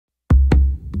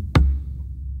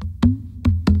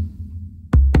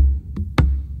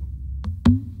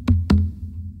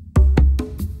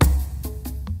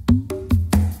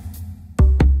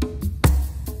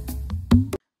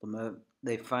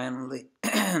they finally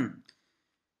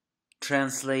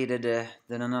translated the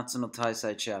Nanatsu no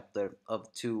Taizai chapter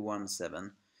of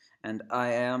 217, and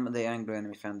I am the Anglo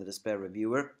Enemy Fan, the Despair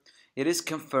Reviewer. It is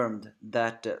confirmed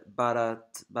that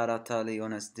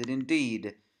Leones did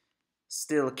indeed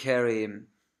still carry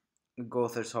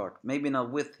Gowther's heart. Maybe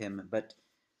not with him, but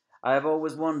I have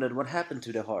always wondered what happened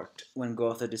to the heart when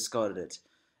Gowther discarded it.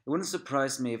 It wouldn't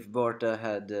surprise me if Barta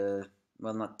had,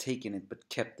 well, not taken it, but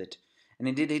kept it. And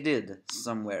indeed he did,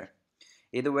 somewhere.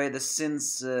 Either way, the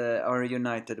sins are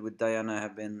united with Diana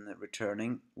have been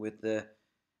returning with the,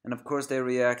 and of course they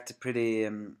react pretty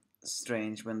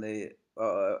strange when they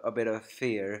a bit of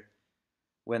fear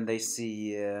when they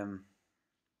see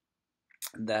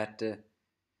that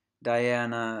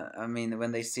Diana. I mean,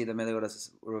 when they see the Meliodas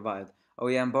revived. Oh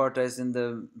yeah, and Barta is in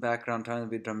the background trying to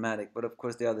be dramatic, but of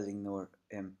course the others ignore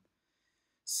him.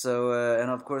 So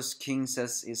and of course King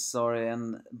says he's sorry,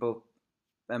 and both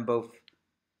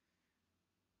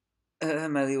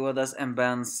Meliodas and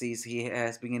Ban sees he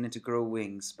has beginning to grow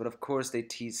wings, but of course they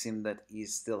tease him that he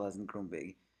still hasn't grown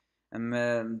big.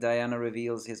 And Diana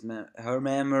reveals her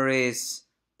memories.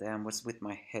 Damn, what's with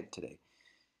my head today?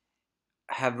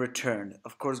 Have returned.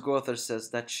 Of course, Gowther says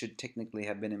that should technically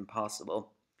have been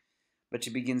impossible, but she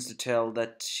begins to tell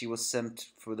that she was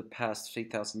sent for the past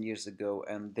 3,000 years ago,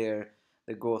 and there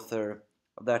the Gowther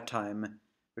of that time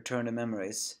returned the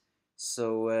memories.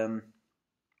 So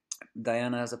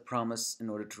Diana has a promise in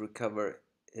order to recover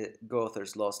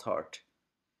Gowther's lost heart.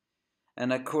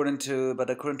 And according to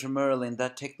Merlin,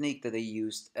 that technique that they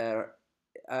used,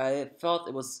 I thought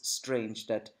it was strange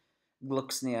that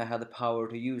Glucksnia had the power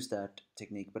to use that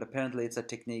technique, but apparently it's a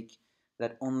technique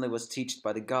that only was taught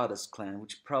by the goddess clan,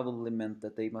 which probably meant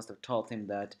that they must have taught him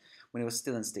that when he was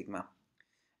still in Stigma.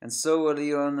 And so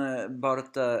Leon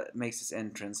Barta makes his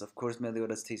entrance. Of course,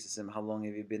 Meliodas teases him, how long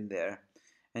have you been there?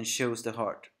 And shows the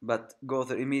heart. But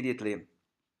Gowther immediately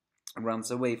runs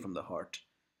away from the heart.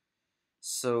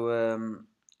 So,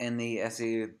 as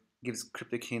he gives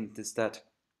cryptic hint, is that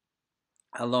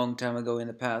a long time ago in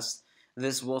the past,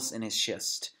 this was in his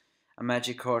chest, a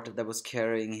magic heart that was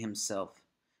carrying himself.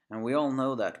 And we all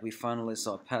know that. We finally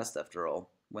saw it past after all,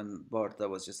 when Barta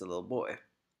was just a little boy.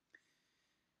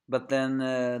 But then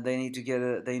they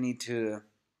need to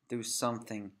do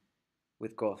something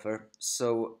with Gowther.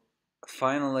 So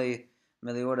finally,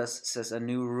 Meliodas says a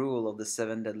new rule of the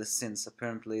 7 deadly sins.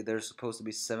 Apparently, there's supposed to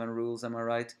be 7 rules. Am I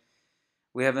right?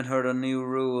 We haven't heard a new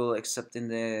rule except in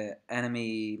the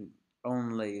anime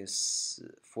only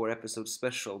 4-episode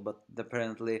special. But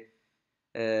apparently,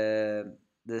 the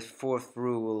 4th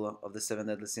rule of the 7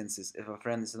 deadly sins is: if a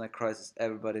friend is in a crisis,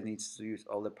 everybody needs to use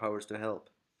all their powers to help.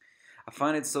 I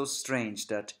find it so strange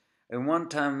that in one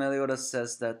time Meliodas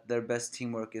says that their best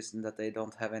teamwork is that they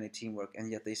don't have any teamwork,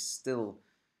 and yet they still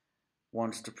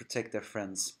want to protect their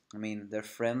friends. I mean, they're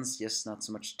friends, yes, not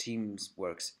so much teams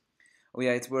works. Oh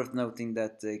yeah, it's worth noting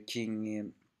that the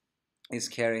king is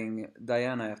carrying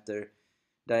Diana after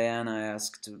Diana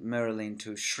asked Merlin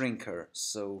to shrink her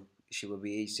so she will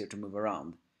be easier to move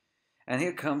around. And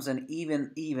here comes an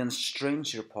even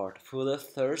stranger part. For the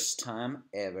first time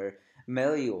ever,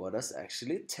 Meliodas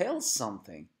actually tells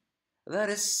something. That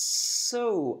is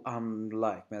so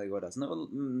unlike Meliodas. No,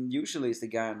 usually it's the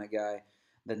guy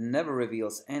that never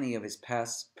reveals any of his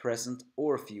past, present,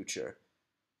 or future.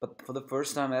 But for the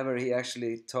first time ever, he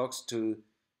actually talks to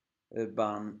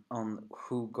Ban on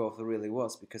who Gowther really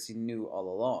was, because he knew all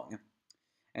along.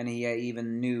 And he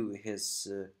even knew his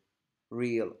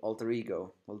real alter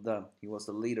ego. Well, duh, he was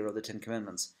the leader of the 10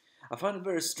 Commandments. I find it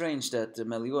very strange that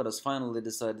Meliodas finally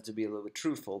decided to be a little bit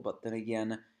truthful, but then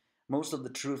again, most of the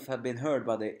truth had been heard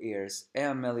by their ears,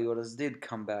 and Meliodas did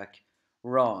come back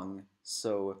wrong,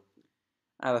 so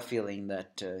I have a feeling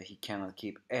that he cannot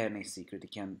keep any secret he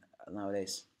can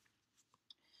nowadays.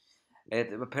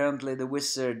 Apparently, the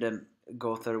wizard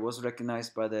Gowther was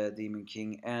recognized by the Demon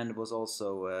King and was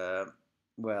also,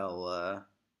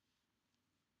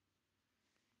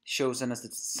 chosen as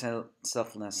its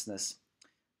selflessness.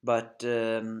 But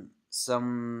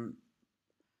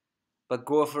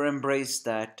Gowther embraced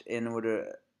that in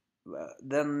order.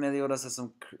 Then Meliodas has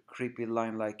some creepy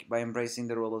line like, by embracing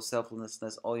the role of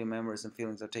selflessness, all your memories and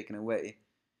feelings are taken away.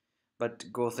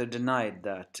 But Gowther denied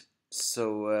that,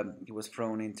 so he was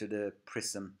thrown into the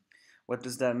prison. What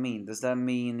does that mean? Does that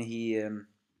mean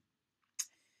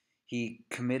he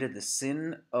committed the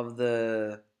sin of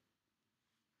the?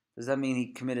 Does that mean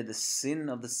he committed the sin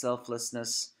of the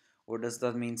selflessness, or does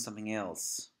that mean something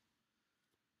else?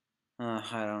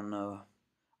 I don't know.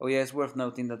 Oh yeah, it's worth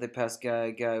noting that they passed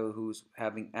guy who's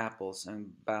having apples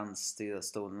and Ban steal a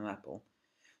stolen apple.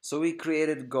 So he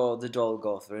created the doll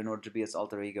Gowther in order to be his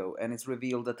alter ego, and it's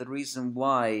revealed that the reason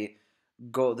why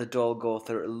the doll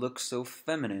Gowther looks so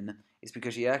feminine is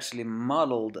because she actually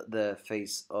modeled the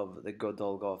face of the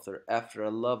doll Gowther after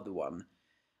a loved one.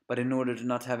 But in order to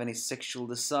not have any sexual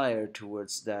desire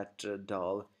towards that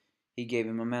doll, he gave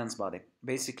him a man's body.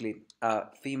 Basically, a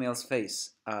female's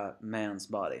face, a man's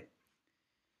body.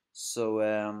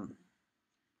 So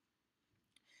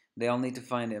they all need to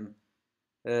find him.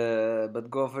 But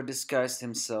Gowther disguised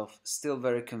himself, still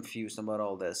very confused about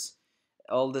all this.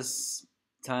 All this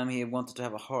time he wanted to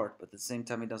have a heart, but at the same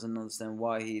time he doesn't understand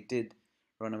why he did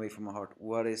run away from a heart.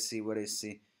 What is he? What is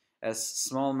he? As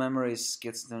small memories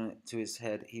gets to his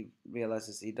head, he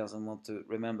realizes he doesn't want to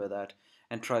remember that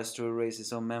and tries to erase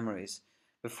his own memories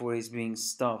before he's being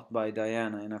stopped by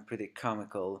Diana in a pretty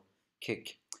comical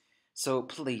kick. So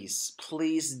please,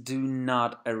 please do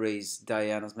not erase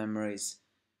Diana's memories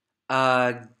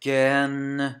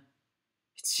again.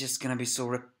 It's just gonna be so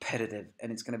repetitive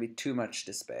and it's gonna be too much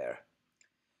despair.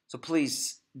 So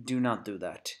please do not do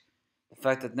that. The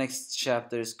fact that next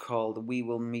chapter is called We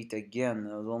Will Meet Again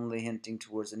is only hinting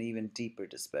towards an even deeper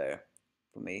despair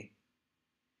for me.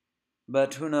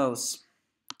 But who knows?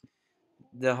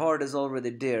 The heart is already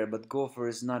there, but Gowther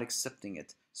is not accepting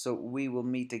it. So we will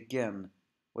meet again.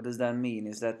 What does that mean?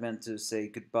 Is that meant to say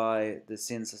goodbye? The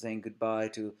sins are saying goodbye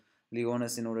to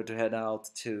Leonis in order to head out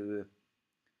to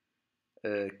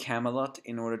Camelot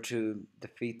in order to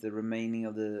defeat the remaining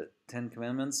of the Ten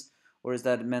Commandments? Or is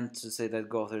that meant to say that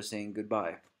Gowther is saying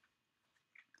goodbye?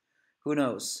 Who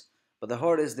knows? But the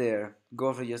heart is there.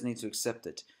 Gowther just needs to accept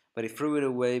it. But he threw it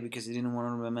away because he didn't want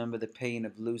to remember the pain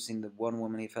of losing the one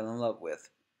woman he fell in love with,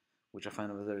 which I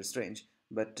find very strange.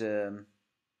 But I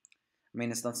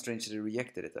mean, it's not strange that he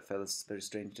rejected it. I felt it's very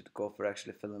strange that Gowther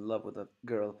actually fell in love with a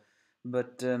girl.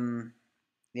 But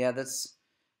yeah, that's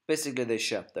basically the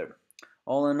chapter.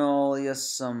 All in all,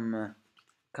 just some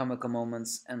comical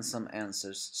moments and some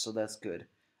answers, so that's good.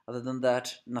 Other than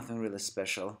that, nothing really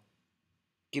special.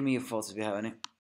 Give me your thoughts if you have any.